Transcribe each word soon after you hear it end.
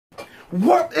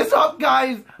What is up,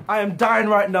 guys? I am dying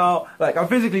right now. Like, I'm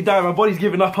physically dying. My body's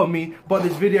giving up on me, but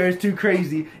this video is too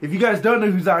crazy. If you guys don't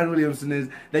know who Zion Williamson is,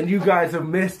 then you guys have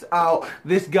missed out.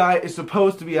 This guy is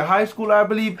supposed to be a high schooler, I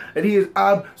believe, and he is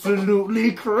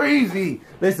absolutely crazy.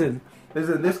 Listen,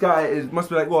 this guy must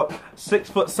be like, what, 6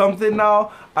 foot something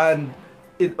now? And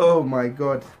oh my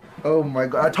god. Oh my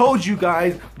god. I told you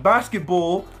guys,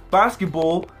 basketball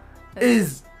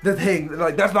is the thing.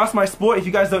 Like, that's my sport. If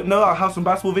you guys don't know, I'll have some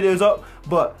basketball videos up.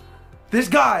 But this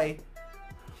guy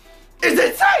is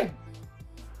insane.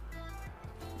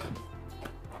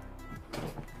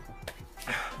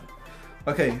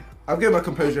 Okay, I'll get my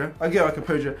composure.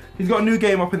 He's got a new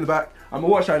game up in the back. I'm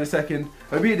gonna watch that in a second.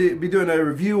 I'll be doing a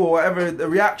review or whatever, the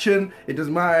reaction. It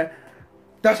doesn't matter.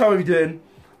 That's how we're doing.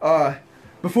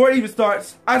 Before it even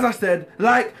starts, as I said,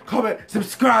 like, comment,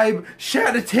 subscribe,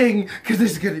 share the thing, because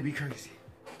this is gonna be crazy.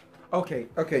 Okay,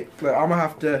 look, I'm gonna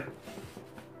have to...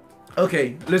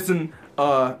 Okay, listen,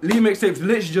 Lee Mixtapes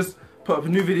literally just put up a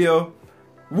new video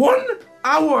 1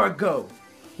 hour ago.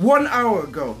 1 hour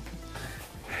ago.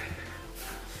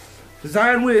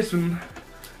 Zion Williamson,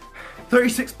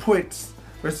 36 points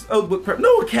versus Oakbrook Prep.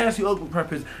 No one cares who Oakbrook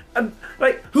Prep is. And,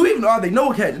 like, who even are they? No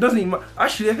one cares. It doesn't even...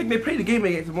 Actually, I think they played a game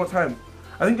against them one time.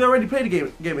 I think they already played a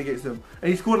game against them.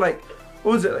 And he scored, like,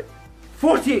 what was it, like,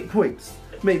 48 points.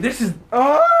 Mate, this is...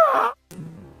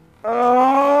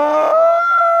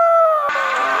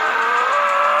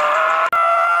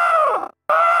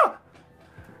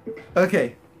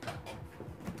 Okay.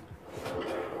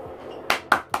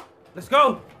 Let's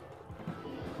go.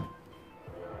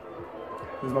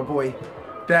 There's my boy.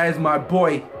 There's my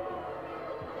boy.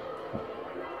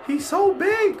 He's so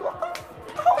big.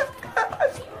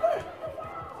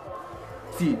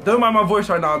 See, don't mind my voice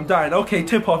right now. I'm dying. Okay,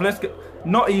 tip off. Let's go.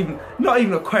 Not even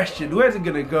a question. Where's it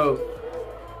gonna go?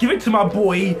 Give it to my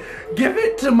boy. Give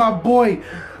it to my boy.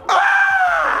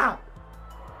 Ah!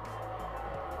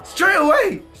 Straight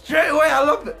away. I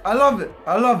love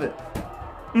it.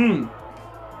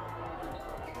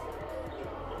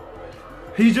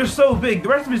 He's just so big. The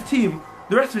rest of his team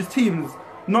is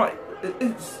not.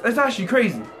 It's actually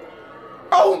crazy.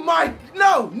 Oh my!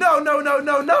 No!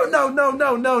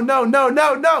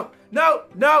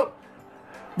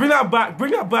 Bring that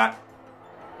back.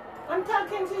 I'm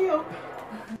talking to you.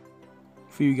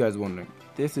 For you guys wondering,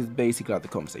 this is basically how the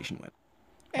conversation went.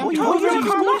 And we told you to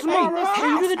come tomorrow.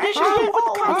 Can you do the dishes?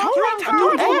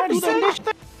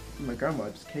 My grandma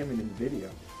just came in the video.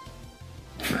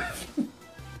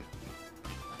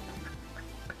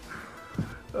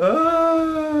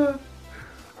 Let's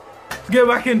get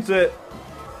back into it.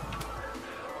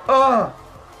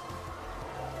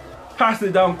 Pass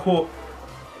it down court.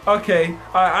 Okay,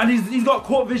 and he's got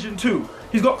court vision too.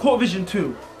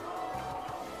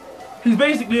 He's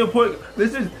basically a point.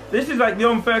 This is like the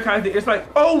unfair kind of thing. It's like,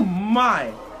 oh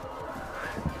my,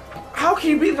 how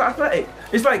can you be this athletic?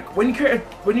 It's like when you create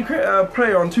a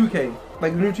player on 2K,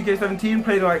 like the new 2K17,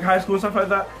 playing like high school and stuff like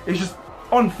that. It's just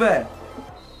unfair.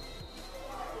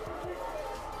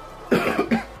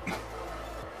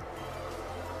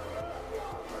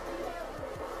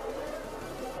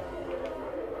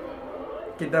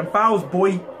 Get them fouls,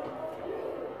 boy.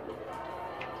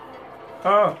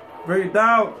 Bring it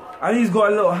down. And he's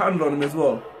got a little hand on him as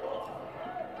well.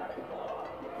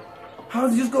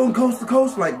 How's he just going coast to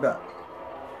coast like that?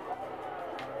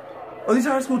 Are these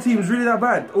high school teams really that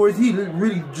bad? Or is he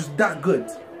really just that good?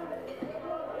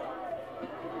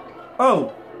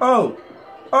 Oh,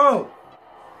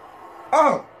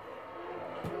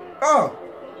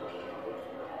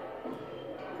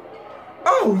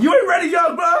 you ain't ready,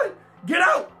 young blood. Get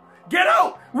out!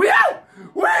 We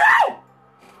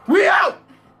out!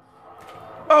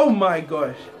 Oh my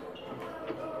gosh.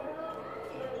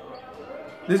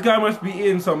 This guy must be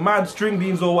eating some mad string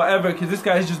beans or whatever, because this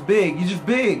guy is just big. He's just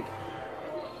big.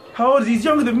 How old is he? He's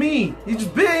younger than me. He's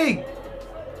just big.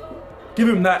 Give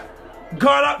him that.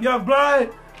 Guard up, young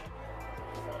blood.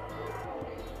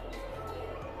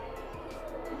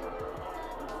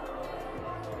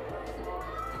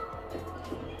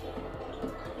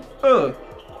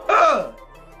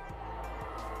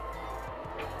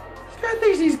 This guy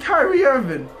thinks he's Kyrie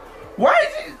Irving. Where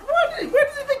does he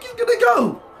think he's gonna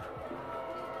go?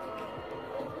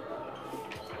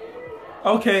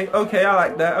 Okay, I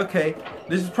like that. Okay,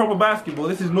 this is proper basketball.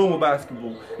 This is normal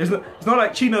basketball. It's not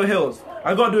like Chino Hills.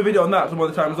 I gotta do a video on that some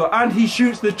other time as well. And he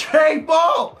shoots the tray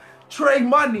ball. Tray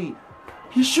money.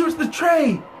 He shoots the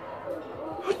tray.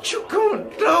 What you gonna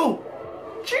do?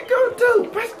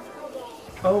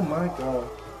 Oh my god.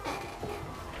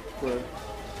 Bro.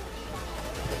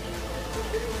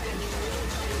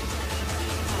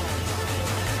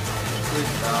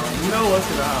 this down. You know what's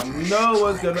gonna happen. You know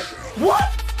what's gonna. What?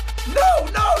 No,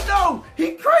 no, no!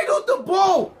 He cradled the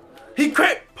ball! He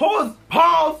pause,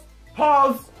 pause,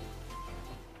 pause.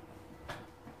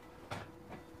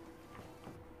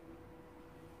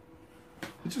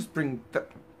 Just bring that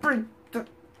back. Bring that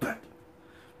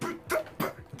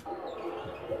back.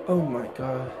 Oh my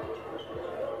god.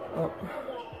 Oh god.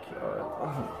 Oh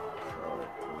my god.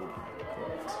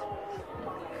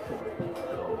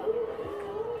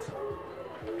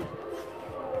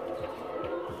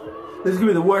 This is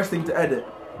gonna be the worst thing to edit,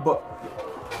 but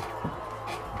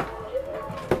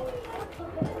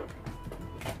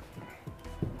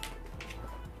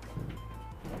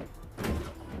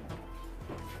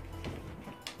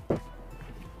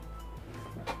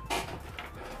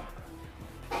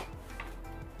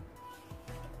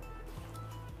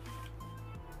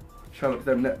shout out to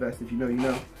them net vests, if you know, you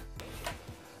know.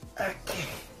 Okay.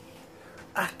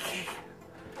 Okay.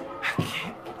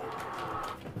 Okay.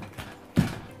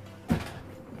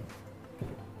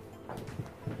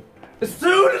 As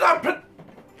soon as I put...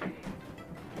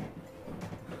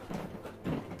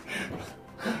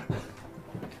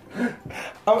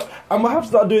 I'm gonna have to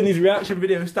start doing these reaction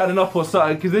videos standing up or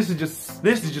something, because this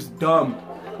is just dumb.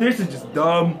 This is just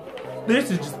dumb.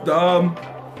 This is just dumb.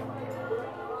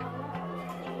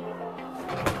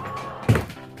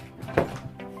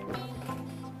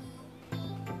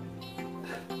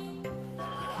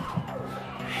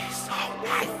 He's so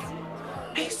nice.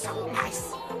 He's so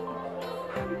nice.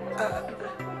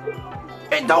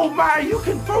 It don't matter, you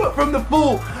can throw it from the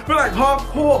full for like half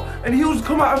court and he'll just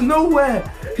come out of nowhere.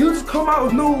 He'll just come out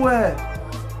of nowhere.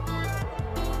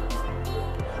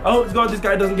 I hope to God this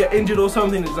guy doesn't get injured or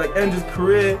something. It's like end his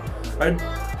career.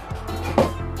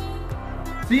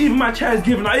 See, even my chair's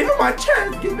giving out. Even my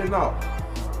chair's giving out.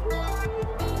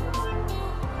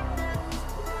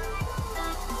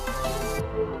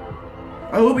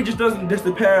 I hope he just doesn't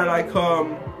disappear like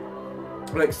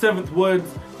Seventh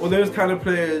Woods or those kind of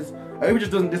players. I hope he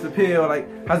just doesn't disappear or like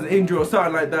has an injury or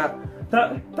something like that.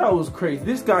 That was crazy.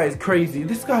 This guy is crazy.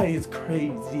 This guy is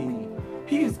crazy.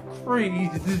 He is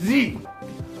crazy.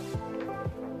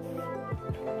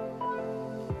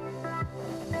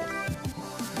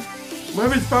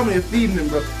 Wherever his family are feeding him,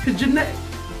 bro. His genetic.